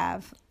thing to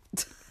have.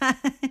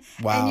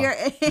 Wow.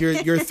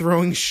 And you're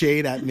throwing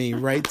shade at me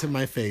right to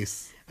my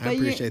face. I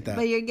appreciate that.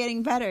 But you're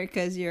getting better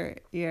because you're.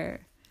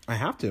 I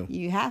have to.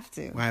 You have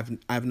to.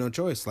 I have no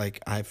choice. Like,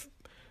 I've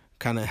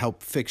kind of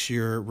helped fix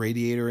your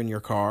radiator in your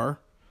car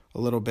a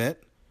little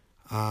bit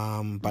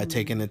by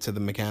taking it to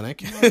the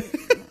mechanic.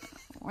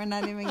 We're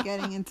not even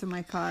getting into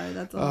my car.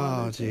 That's all.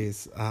 Oh,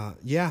 jeez.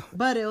 Yeah.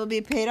 But it will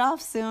be paid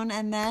off soon,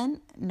 and then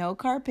no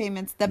car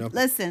payments.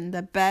 Listen,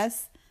 the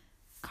best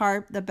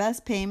car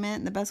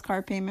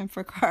payment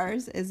for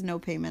cars is no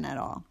payment at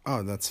all.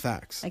 Oh, that's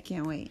facts. I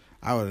can't wait.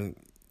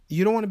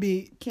 You don't want to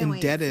be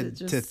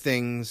indebted to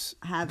things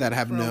that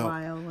have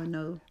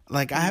no.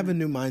 Like, I have a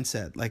new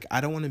mindset. Like, I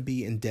don't want to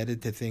be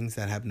indebted to things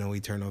that have no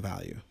eternal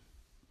value.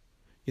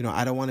 You know,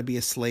 I don't want to be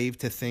a slave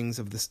to things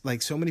of this.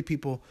 Like, so many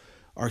people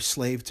are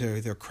slave to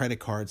their credit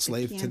card,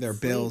 slave to their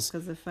bills.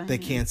 They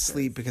can't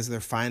sleep because of their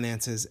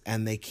finances,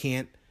 and they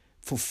can't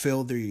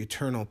fulfill their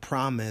eternal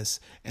promise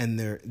and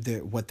their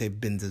what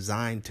they've been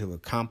designed to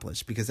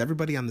accomplish. Because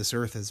everybody on this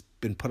earth has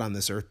been put on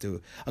this earth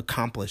to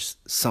accomplish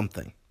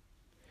something.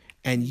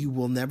 And you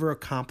will never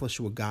accomplish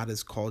what God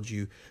has called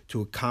you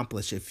to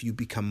accomplish if you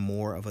become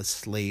more of a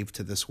slave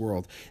to this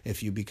world,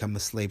 if you become a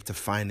slave to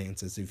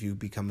finances, if you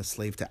become a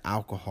slave to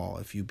alcohol,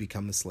 if you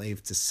become a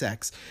slave to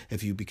sex,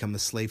 if you become a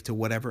slave to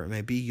whatever it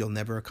may be. You'll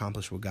never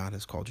accomplish what God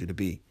has called you to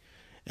be.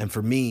 And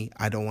for me,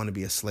 I don't want to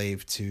be a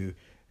slave to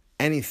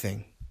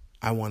anything.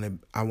 I want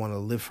to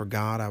live for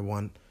God. I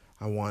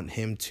want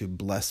him to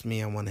bless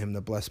me. I want him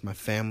to bless my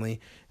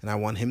family. And I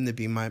want him to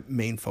be my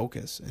main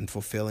focus in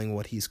fulfilling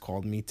what he's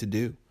called me to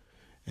do.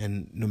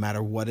 And no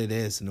matter what it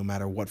is, no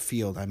matter what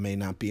field, I may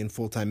not be in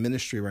full-time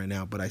ministry right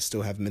now, but I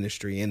still have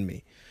ministry in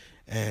me.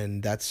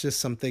 And that's just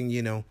something,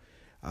 you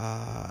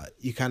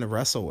kind of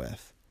wrestle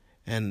with.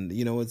 And,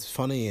 what's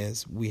funny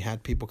is we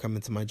had people come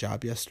into my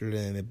job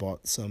yesterday and they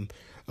bought some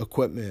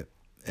equipment.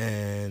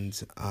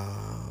 And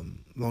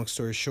long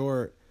story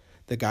short,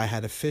 the guy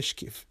had a fish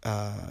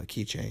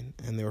keychain,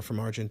 and they were from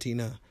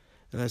Argentina.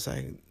 And I was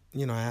like,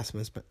 I asked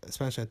him in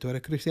Spanish, ¿tú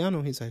eres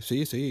cristiano? He's like,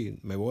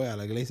 sí, me voy a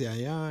la iglesia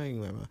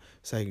allá.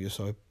 It's like, yo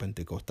soy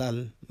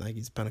pentecostal. Like,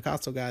 he's a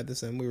Pentecostal guy.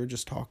 And we were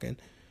just talking.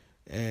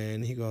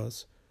 And he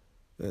goes,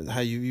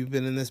 you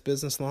been in this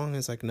business long?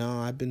 He's like, no,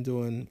 I've been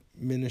doing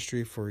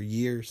ministry for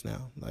years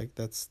now. Like,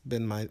 that's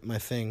been my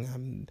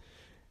thing.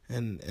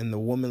 And the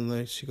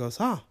woman, she goes,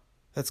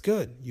 that's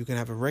good. You can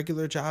have a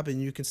regular job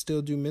and you can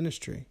still do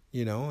ministry,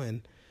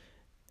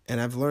 And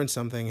I've learned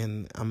something,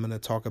 and I'm going to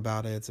talk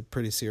about it. It's a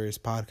pretty serious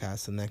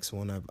podcast, the next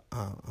one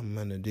I'm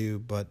going to do.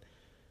 But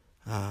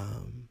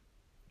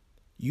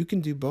you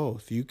can do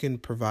both. You can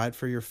provide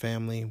for your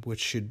family,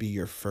 which should be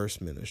your first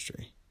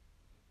ministry,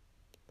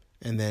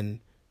 and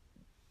then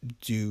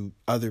do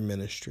other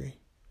ministry.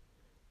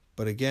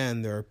 But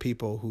again, there are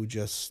people who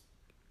just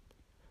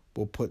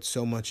will put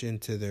so much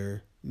into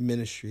their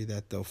ministry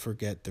that they'll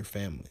forget their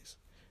families.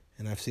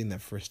 And I've seen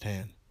that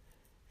firsthand.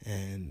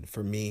 And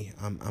for me,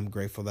 I'm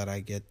grateful that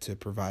I get to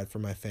provide for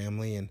my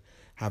family and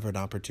have an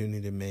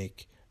opportunity to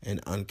make an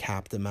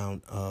uncapped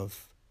amount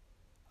of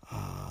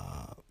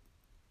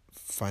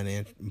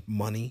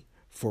money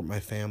for my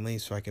family,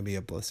 so I can be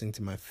a blessing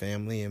to my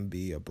family and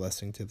be a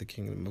blessing to the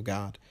kingdom of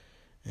God.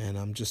 And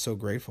I'm just so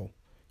grateful.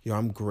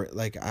 I'm great.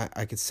 Like,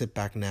 I could sit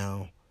back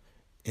now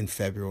in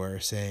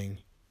February saying,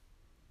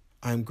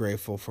 I'm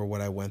grateful for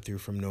what I went through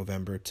from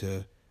November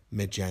to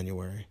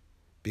mid-January,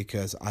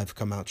 because I've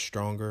come out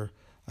stronger.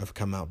 I've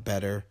come out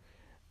better.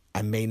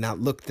 I may not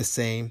look the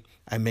same.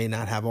 I may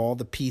not have all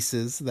the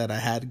pieces that I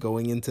had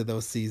going into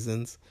those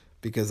seasons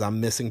because I'm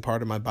missing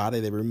part of my body.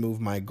 They removed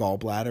my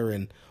gallbladder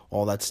and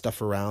all that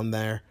stuff around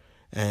there.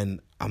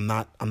 And I'm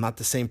not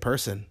the same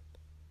person.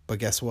 But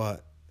guess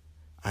what?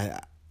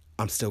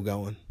 I'm still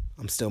going.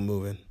 I'm still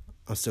moving.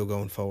 I'm still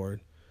going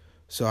forward.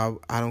 So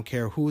I don't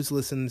care who's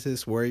listening to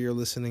this, where you're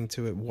listening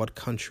to it, what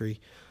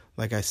country.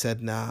 Like I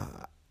said,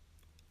 I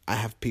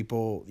have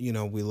people,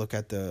 we look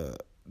at the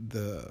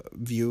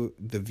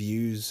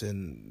views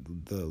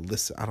and the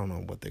list, I don't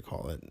know what they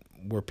call it,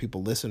 where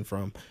people listen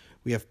from.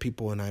 We have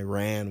people in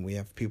Iran. We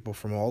have people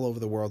from all over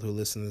the world who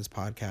listen to this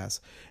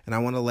podcast. And I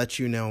want to let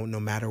you know, no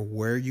matter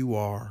where you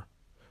are,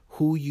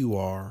 who you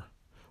are,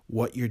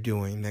 what you're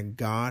doing, that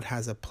God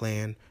has a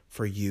plan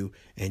for you,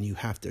 and you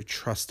have to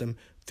trust him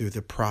through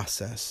the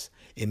process.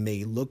 It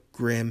may look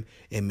grim.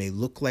 It may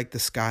look like the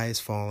sky is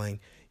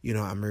falling.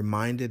 I'm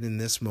reminded in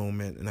this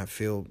moment, and I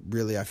feel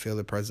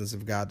the presence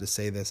of God to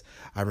say this.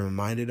 I'm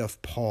reminded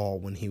of Paul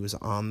when he was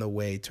on the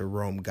way to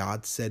Rome.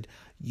 God said,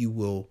 he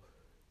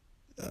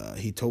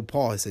told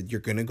Paul, he said, you're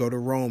going to go to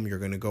Rome. You're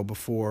going to go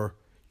before,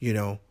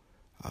 the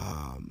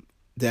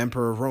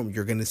emperor of Rome.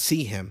 You're going to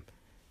see him.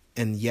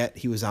 And yet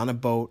he was on a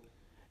boat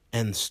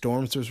and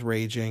storms was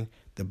raging.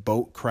 The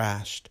boat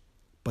crashed,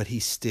 but he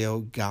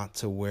still got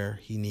to where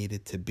he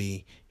needed to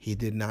be. He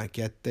did not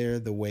get there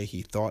the way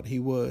he thought he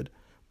would,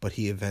 but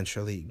he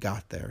eventually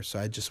got there. So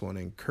I just want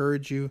to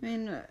encourage you, I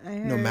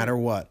heard no matter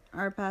what.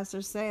 Our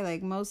pastors say,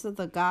 like, most of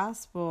the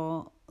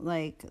gospel,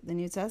 like the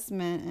New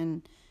Testament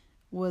and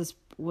was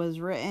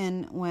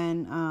written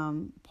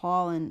when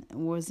Paul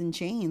was in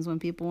chains, when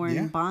people were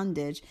in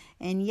bondage.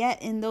 And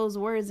yet in those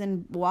words,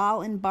 and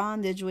while in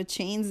bondage with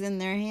chains in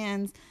their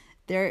hands,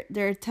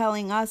 they're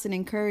telling us and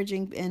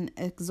encouraging and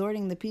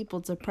exhorting the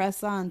people to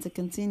press on, to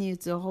continue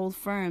to hold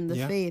firm the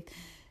faith.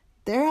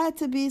 There had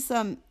to be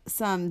some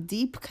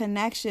deep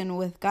connection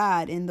with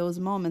God in those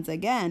moments,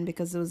 again,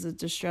 because it was a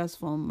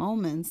distressful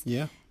moments.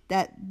 Yeah.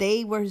 That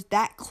they were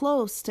that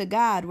close to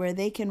God where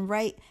they can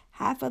write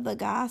half of the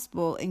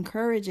gospel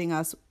encouraging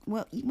us.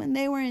 Well, when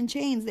they were in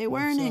chains, they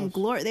weren't in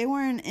glory. They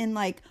weren't in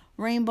like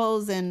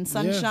rainbows and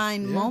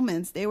sunshine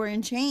moments. They were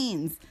in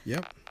chains.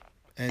 Yep.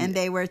 And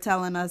they were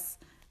telling us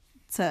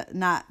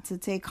to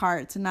take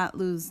heart, to not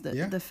lose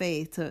the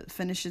faith, to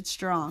finish it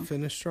strong.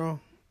 Finish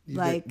strong.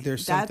 Like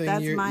there's something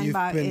that's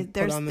mind-boggling.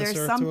 There's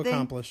something to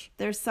accomplish.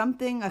 There's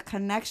something, a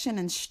connection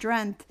and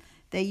strength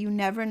that you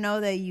never know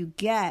that you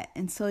get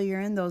until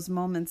you're in those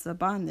moments of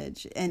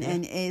bondage. And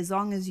as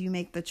long as you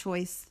make the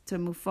choice to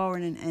move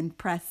forward and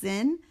press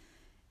in,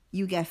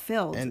 you get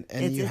filled. And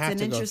it's an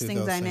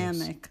interesting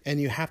dynamic. Things. And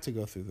you have to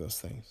go through those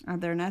things.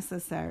 They're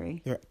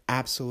necessary. They're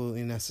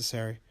absolutely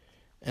necessary.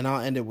 And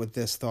I'll end it with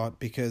this thought,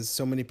 because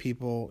so many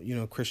people,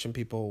 Christian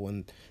people,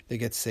 when they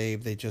get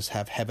saved, they just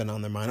have heaven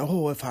on their mind.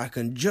 Oh, if I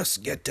can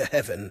just get to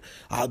heaven,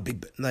 I'll be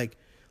like,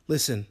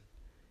 listen,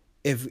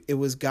 if it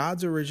was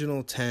God's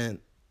original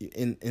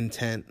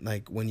intent,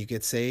 like when you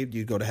get saved,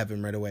 you go to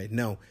heaven right away.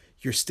 No,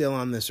 you're still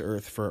on this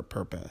earth for a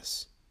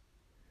purpose,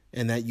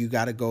 and that you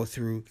got to go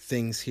through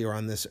things here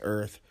on this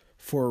earth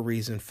for a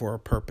reason, for a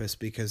purpose,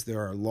 because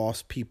there are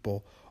lost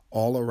people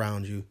all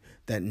around you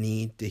that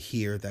need to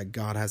hear that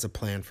God has a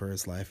plan for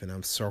his life. And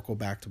I'm circle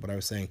back to what I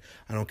was saying.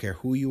 I don't care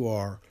who you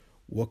are,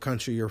 what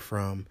country you're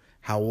from,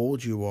 how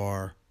old you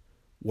are,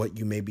 what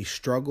you may be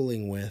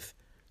struggling with.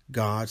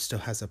 God still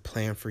has a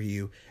plan for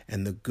you,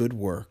 and the good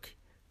work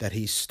that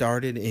he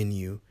started in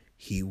you,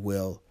 he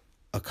will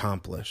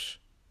accomplish.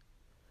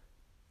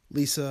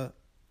 Lisa,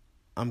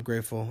 I'm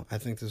grateful. I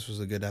think this was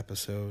a good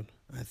episode.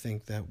 I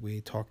think that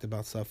we talked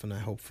about stuff, and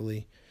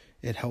hopefully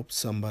it helped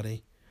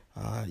somebody.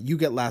 You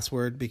get last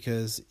word,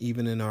 because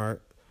even in our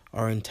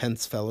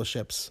intense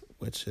fellowships,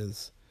 which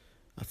is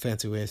a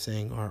fancy way of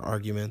saying our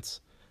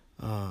arguments,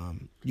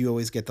 you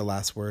always get the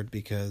last word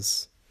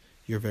because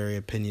you're very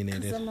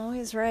opinionated. 'Cause I'm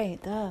always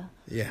right, duh.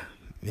 Yeah.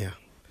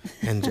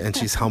 And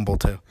she's humble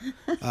too.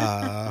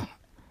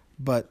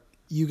 But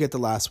you get the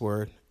last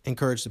word.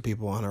 Encourage the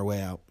people on our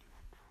way out.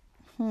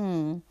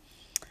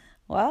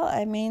 Well,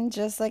 I mean,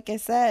 just like I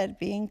said,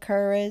 be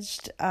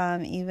encouraged,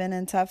 even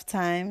in tough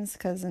times,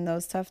 because in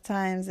those tough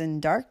times, in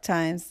dark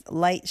times,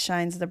 light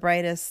shines the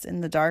brightest in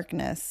the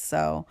darkness.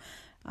 So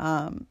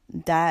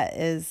that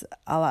is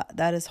a lot.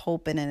 That is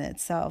hope in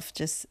itself.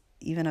 Just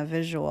even a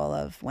visual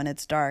of when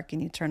it's dark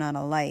and you turn on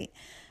a light,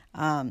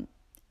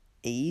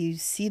 you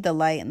see the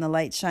light, and the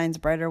light shines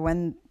brighter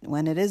when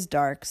it is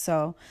dark.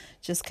 So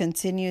just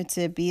continue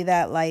to be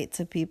that light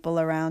to people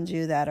around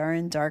you that are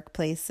in dark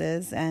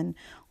places. And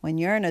when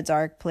you're in a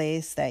dark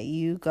place, that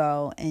you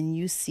go and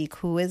you seek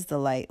who is the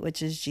light,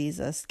 which is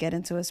Jesus. Get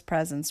into his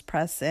presence,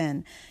 press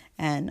in,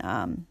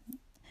 and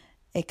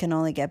it can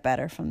only get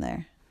better from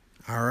there.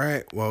 All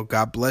right. Well,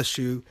 God bless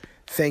you.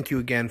 Thank you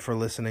again for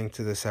listening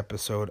to this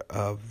episode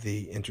of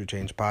the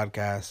Interchange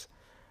Podcast.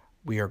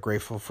 We are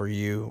grateful for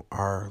you,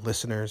 our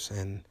listeners,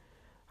 and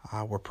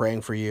we're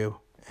praying for you.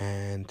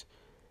 And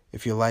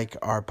if you like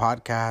our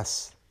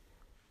podcast,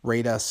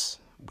 rate us.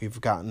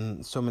 We've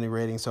gotten so many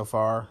ratings so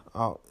far.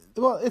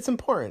 Well, it's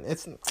important.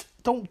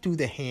 Don't do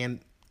the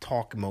hand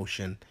talk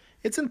motion.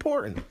 It's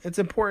important. It's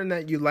important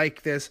that you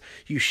like this,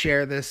 you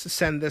share this,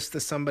 send this to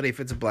somebody if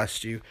it's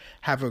blessed you.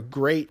 Have a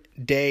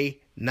great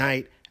day,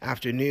 night,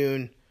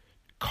 afternoon,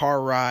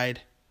 car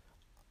ride,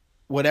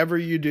 whatever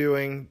you're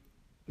doing,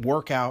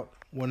 workout,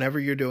 whenever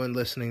you're doing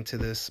listening to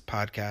this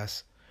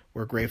podcast.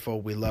 We're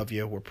grateful. We love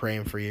you. We're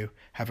praying for you.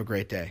 Have a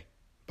great day.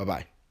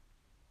 Bye-bye.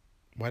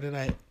 Why did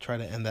I try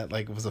to end that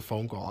like it was a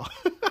phone call?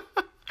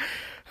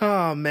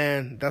 Oh,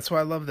 man. That's why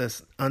I love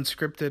this.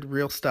 Unscripted,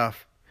 real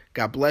stuff.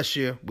 God bless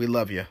you. We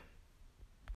love you.